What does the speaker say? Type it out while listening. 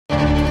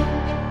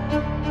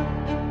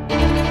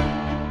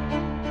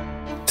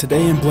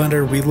Today in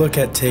Blender, we look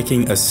at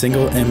taking a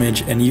single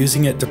image and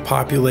using it to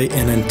populate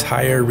an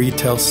entire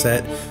retail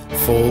set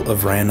full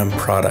of random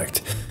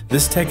product.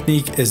 This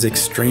technique is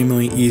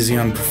extremely easy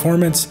on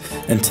performance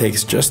and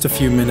takes just a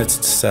few minutes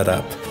to set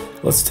up.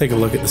 Let's take a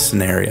look at the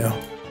scenario.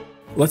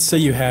 Let's say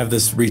you have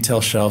this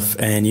retail shelf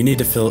and you need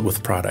to fill it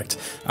with product.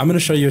 I'm going to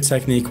show you a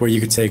technique where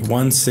you could take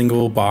one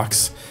single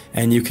box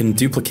and you can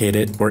duplicate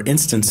it or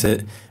instance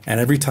it, and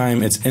every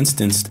time it's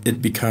instanced,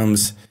 it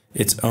becomes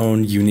its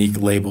own unique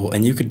label.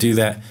 And you could do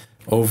that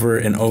over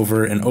and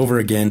over and over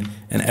again,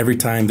 and every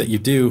time that you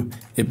do,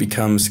 it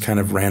becomes kind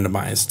of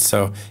randomized.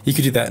 So you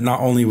could do that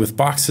not only with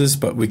boxes,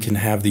 but we can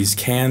have these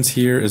cans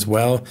here as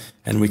well,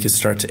 and we could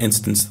start to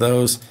instance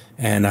those,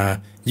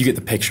 and you get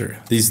the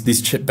picture.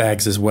 These chip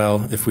bags as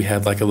well, if we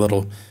had like a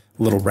little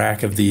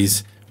rack of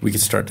these, we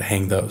could start to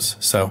hang those.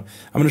 So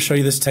I'm going to show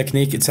you this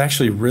technique. It's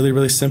actually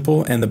really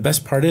simple, and the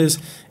best part is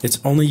it's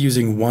only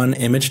using one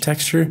image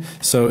texture,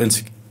 so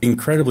it's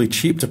incredibly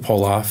cheap to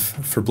pull off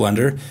for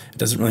Blender. It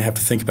doesn't really have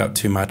to think about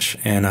too much.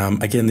 And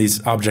again,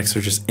 these objects are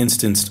just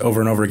instanced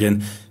over and over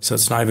again, so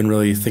it's not even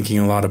really thinking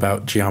a lot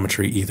about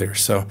geometry either.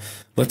 So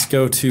let's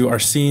go to our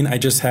scene. I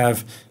just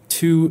have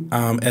two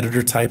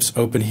editor types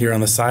open here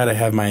on the side. I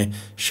have my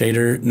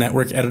shader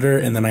network editor,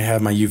 and then I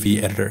have my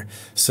UV editor.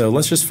 So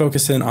let's just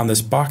focus in on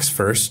this box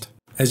first.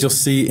 As you'll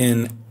see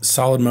in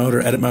solid mode or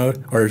edit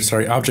mode, or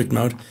sorry, object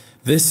mode,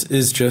 this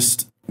is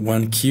just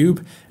one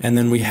cube, and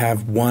then we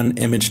have one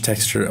image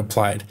texture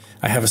applied.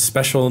 I have a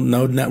special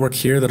node network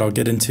here that I'll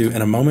get into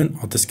in a moment.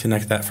 I'll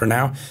disconnect that for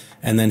now.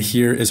 And then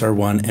here is our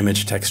one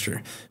image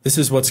texture. This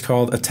is what's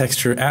called a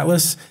texture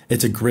atlas.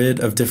 It's a grid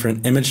of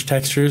different image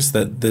textures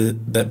that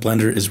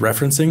Blender is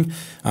referencing.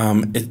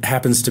 It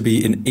happens to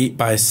be an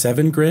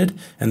 8x7 grid,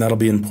 and that'll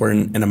be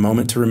important in a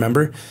moment to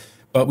remember.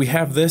 But we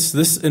have this.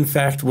 This, in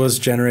fact, was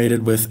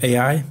generated with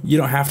AI. You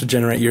don't have to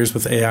generate yours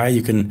with AI.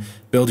 You can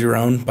build your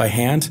own by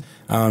hand.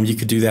 You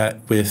could do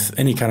that with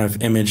any kind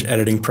of image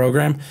editing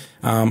program.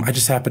 I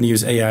just happen to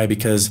use AI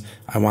because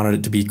I wanted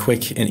it to be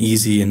quick and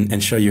easy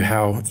and show you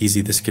how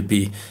easy this could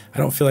be. I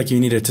don't feel like you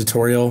need a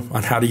tutorial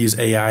on how to use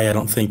AI. I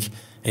don't think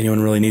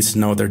anyone really needs to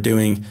know what they're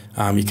doing.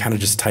 You kind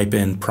of just type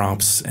in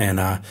prompts. And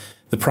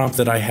the prompt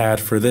that I had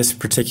for this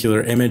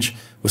particular image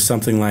was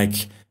something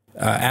like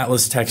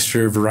atlas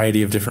texture,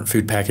 variety of different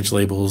food package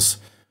labels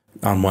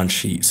on one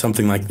sheet,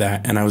 something like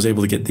that. And I was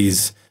able to get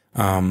these,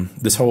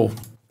 this whole,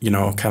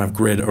 kind of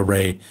grid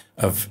array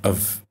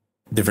of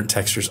different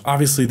textures.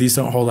 Obviously, these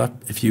don't hold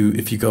up if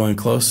you go in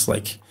close.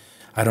 Like,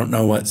 I don't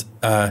know what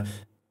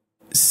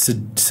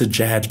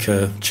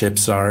Sajadka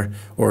chips are,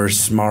 or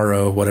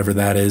Smaro, whatever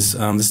that is.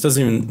 This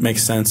doesn't even make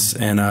sense,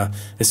 and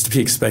it's to be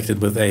expected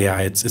with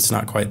AI. It's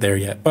not quite there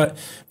yet, but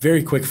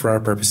very quick for our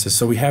purposes.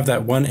 So we have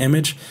that one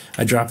image.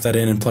 I dropped that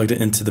in and plugged it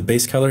into the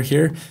base color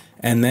here.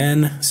 And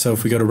then, so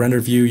if we go to render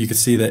view, you can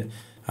see that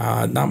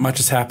not much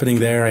is happening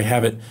there. I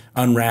have it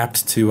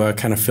unwrapped to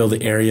kind of fill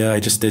the area.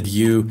 I just did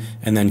U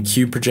and then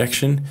cube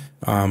projection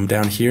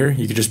down here.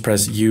 You could just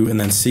press U and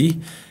then C.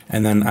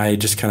 And then I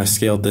just kind of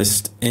scaled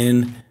this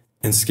in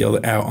and scaled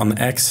it out on the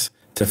X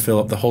to fill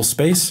up the whole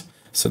space.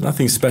 So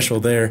nothing special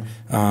there,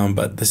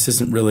 but this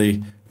isn't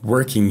really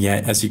working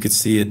yet. As you can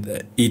see,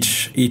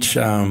 each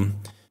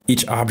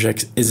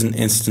object isn't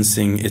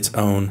instancing its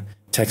own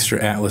texture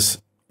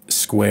atlas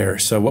square.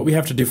 So what we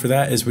have to do for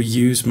that is we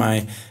use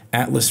my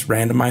atlas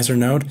randomizer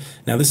node.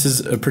 Now this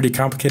is a pretty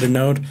complicated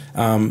node.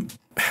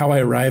 How I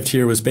arrived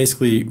here was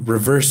basically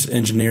reverse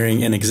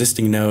engineering an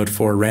existing node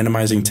for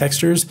randomizing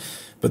textures,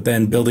 but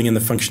then building in the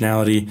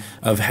functionality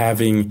of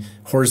having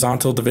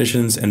horizontal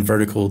divisions and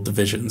vertical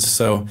divisions.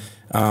 So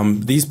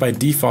these by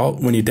default,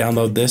 when you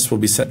download this, will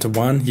be set to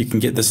 1. You can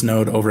get this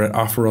node over at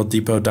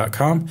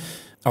offworlddepot.com.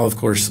 I'll of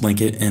course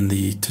link it in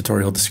the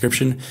tutorial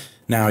description.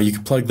 Now you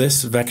can plug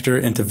this vector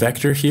into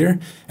vector here,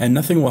 and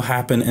nothing will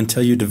happen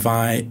until you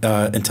define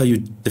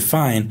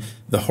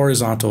the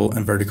horizontal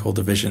and vertical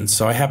divisions.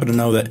 So I happen to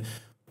know that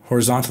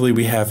horizontally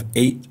we have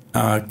 8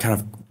 kind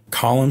of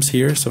columns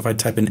here. So if I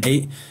type in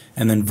 8,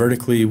 and then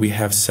vertically we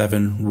have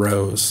 7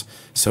 rows.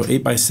 So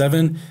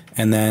 8x7,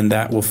 and then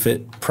that will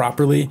fit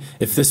properly.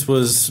 If this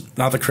was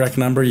not the correct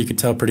number, you could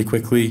tell pretty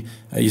quickly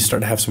you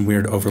start to have some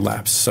weird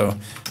overlaps. So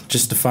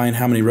just define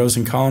how many rows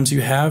and columns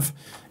you have,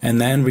 and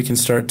then we can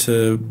start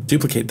to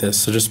duplicate this.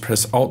 So just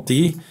press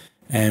Alt-D,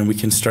 and we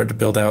can start to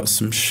build out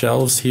some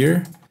shelves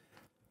here.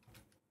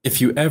 If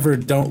you ever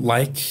don't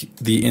like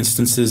the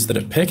instances that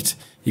it picked,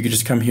 you could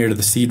just come here to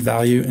the seed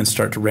value and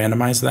start to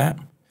randomize that.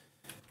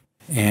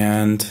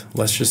 And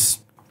let's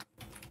just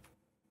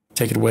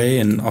take it away,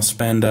 and I'll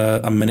spend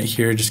a minute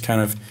here just kind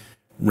of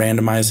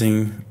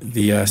randomizing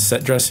the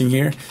set dressing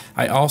here.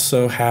 I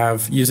also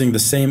have, using the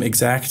same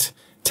exact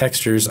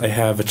textures, I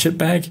have a chip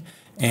bag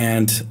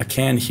and a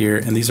can here,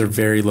 and these are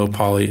very low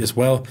poly as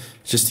well,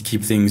 just to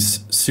keep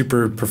things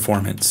super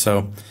performant.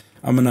 So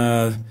I'm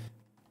gonna,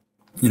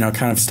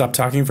 kind of stop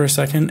talking for a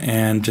second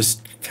and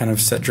just kind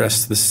of set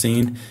dress the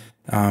scene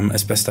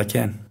as best I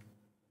can.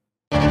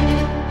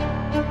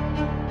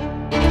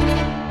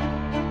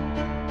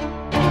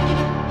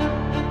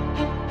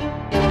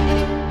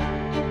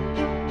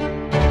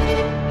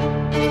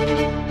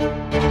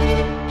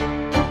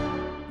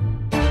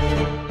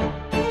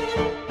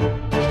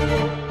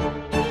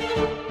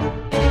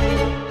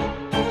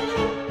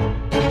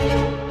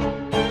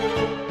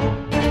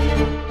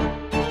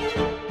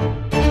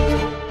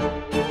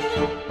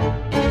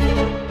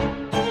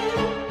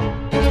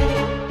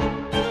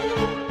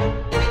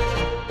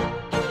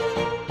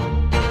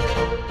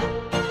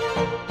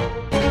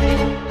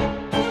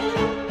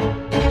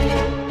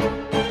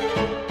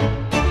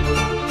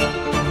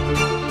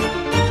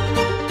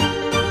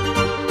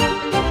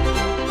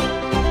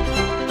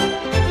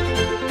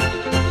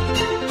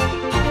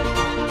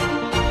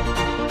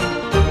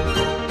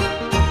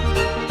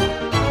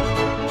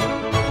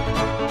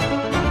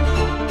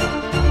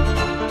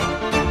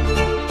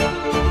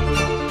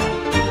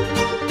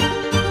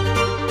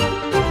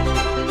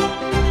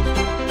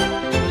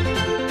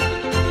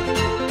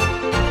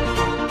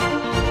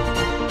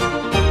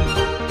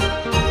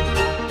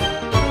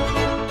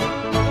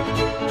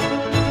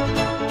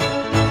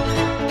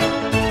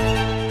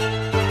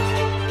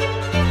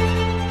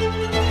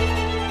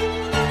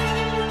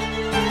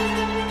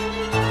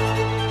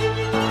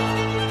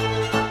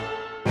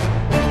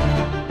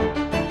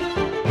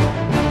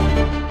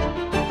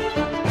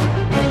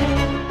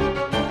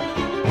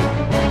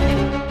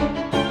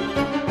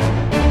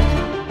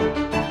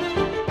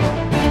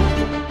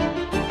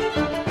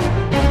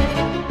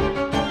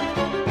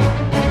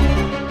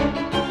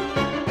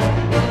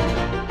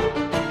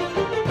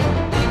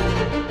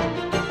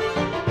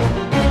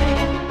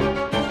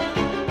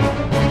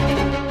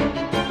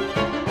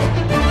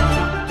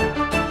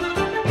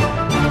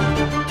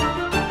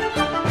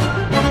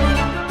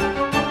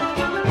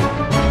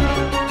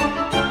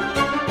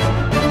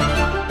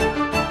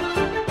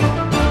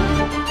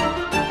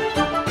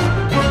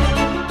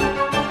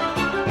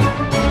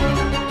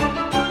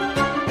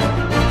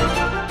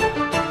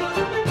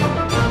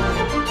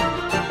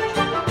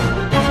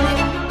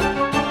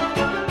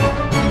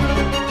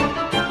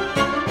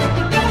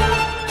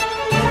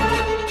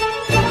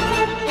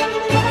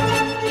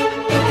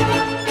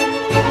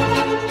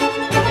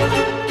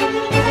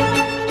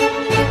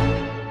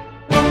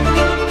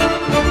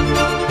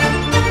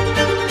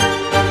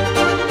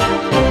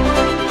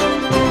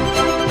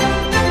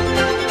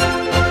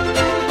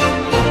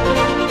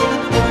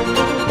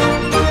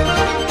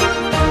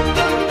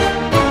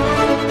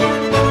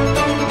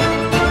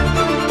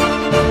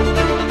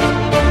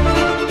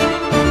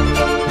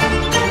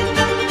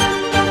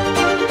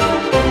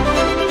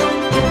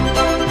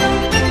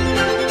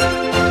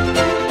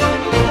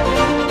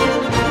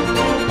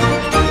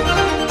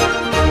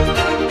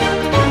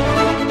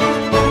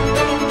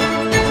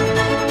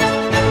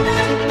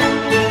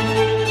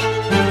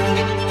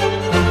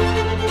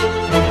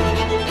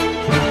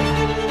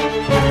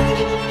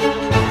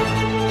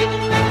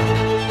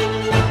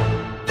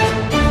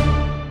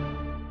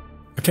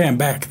 Okay, I'm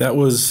back. That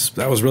was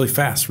really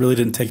fast. Really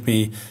didn't take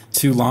me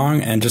too long.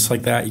 And just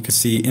like that, you could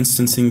see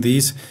instancing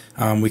these.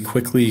 We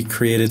quickly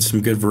created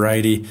some good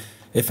variety.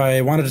 If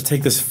I wanted to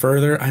take this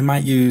further, I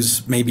might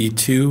use maybe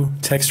 2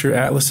 texture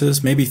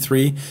atlases, maybe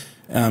 3.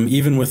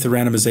 Even with the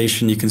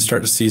randomization, you can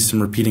start to see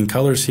some repeating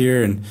colors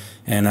here,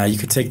 and you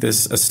could take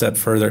this a step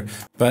further.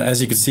 But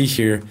as you can see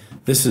here,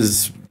 this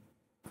is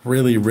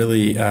really,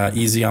 really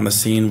easy on the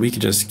scene. We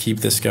could just keep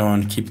this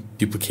going, keep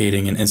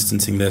duplicating and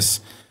instancing this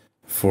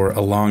for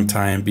a long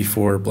time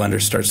before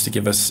Blender starts to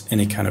give us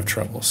any kind of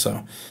trouble.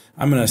 So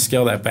I'm going to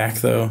scale that back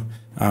though,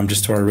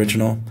 just to our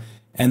original.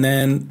 And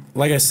then,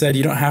 like I said,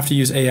 you don't have to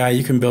use AI.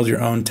 You can build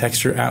your own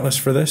texture atlas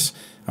for this.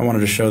 I wanted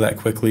to show that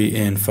quickly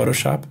in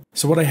Photoshop.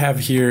 So what I have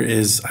here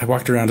is I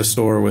walked around a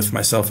store with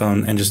my cell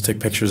phone and just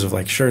took pictures of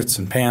like shirts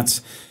and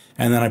pants,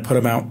 and then I put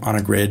them out on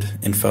a grid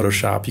in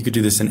Photoshop. You could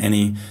do this in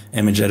any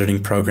image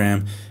editing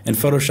program. In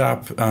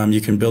Photoshop,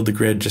 you can build the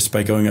grid just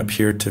by going up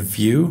here to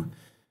View,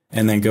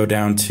 and then go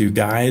down to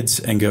Guides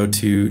and go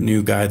to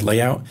New Guide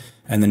Layout,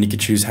 and then you could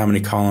choose how many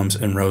columns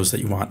and rows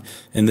that you want.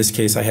 In this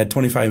case, I had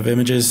 25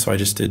 images, so I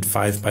just did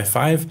 5 by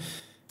 5.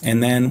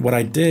 And then what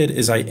I did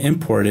is I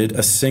imported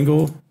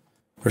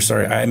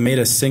I made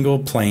a single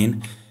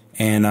plane,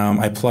 and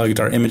I plugged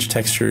our image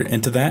texture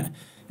into that,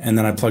 and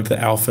then I plugged the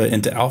alpha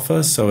into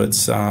alpha, so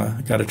it's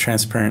got a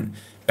transparent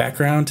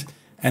background.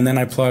 And then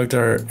I plugged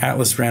our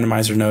Atlas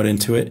randomizer node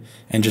into it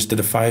and just did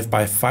a 5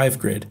 by 5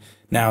 grid.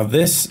 Now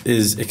this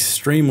is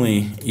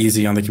extremely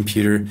easy on the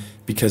computer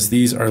because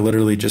these are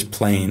literally just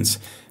planes,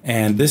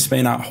 and this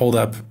may not hold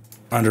up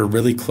under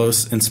really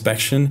close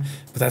inspection,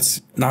 but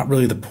that's not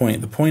really the point.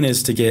 The point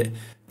is to get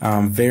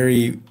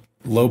very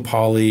low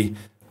poly,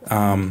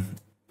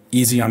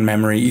 easy on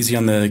memory, easy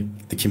on the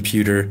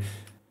computer,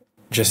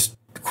 just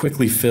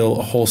quickly fill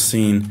a whole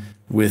scene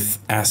with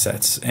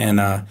assets. And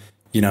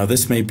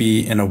this may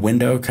be in a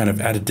window kind of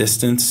at a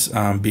distance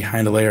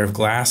behind a layer of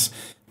glass,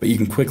 but you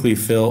can quickly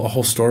fill a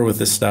whole store with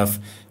this stuff,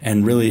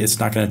 and really it's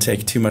not going to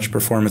take too much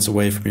performance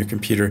away from your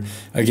computer.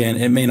 Again,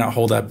 it may not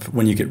hold up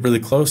when you get really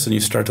close and you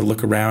start to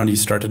look around, you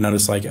start to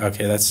notice like,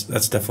 okay, that's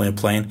definitely a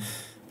plane.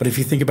 But if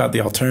you think about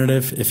the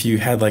alternative, if you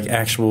had like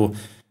actual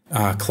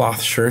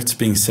cloth shirts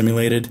being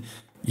simulated,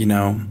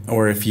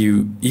 or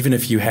even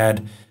if you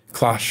had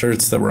cloth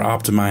shirts that were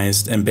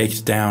optimized and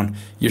baked down,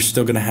 you're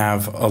still going to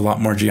have a lot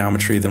more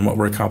geometry than what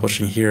we're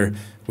accomplishing here,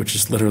 which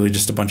is literally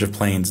just a bunch of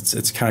planes.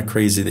 It's kind of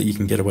crazy that you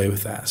can get away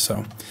with that.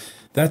 So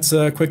that's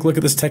a quick look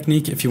at this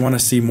technique. If you want to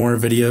see more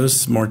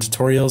videos, more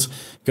tutorials,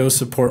 go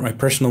support my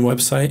personal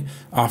website,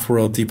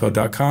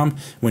 offworlddepot.com.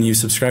 When you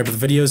subscribe to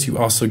the videos, you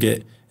also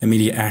get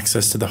immediate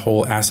access to the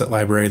whole asset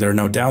library. There are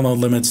no download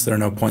limits. There are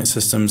no point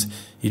systems.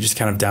 You just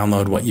kind of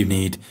download what you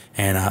need,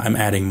 and I'm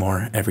adding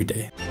more every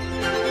day.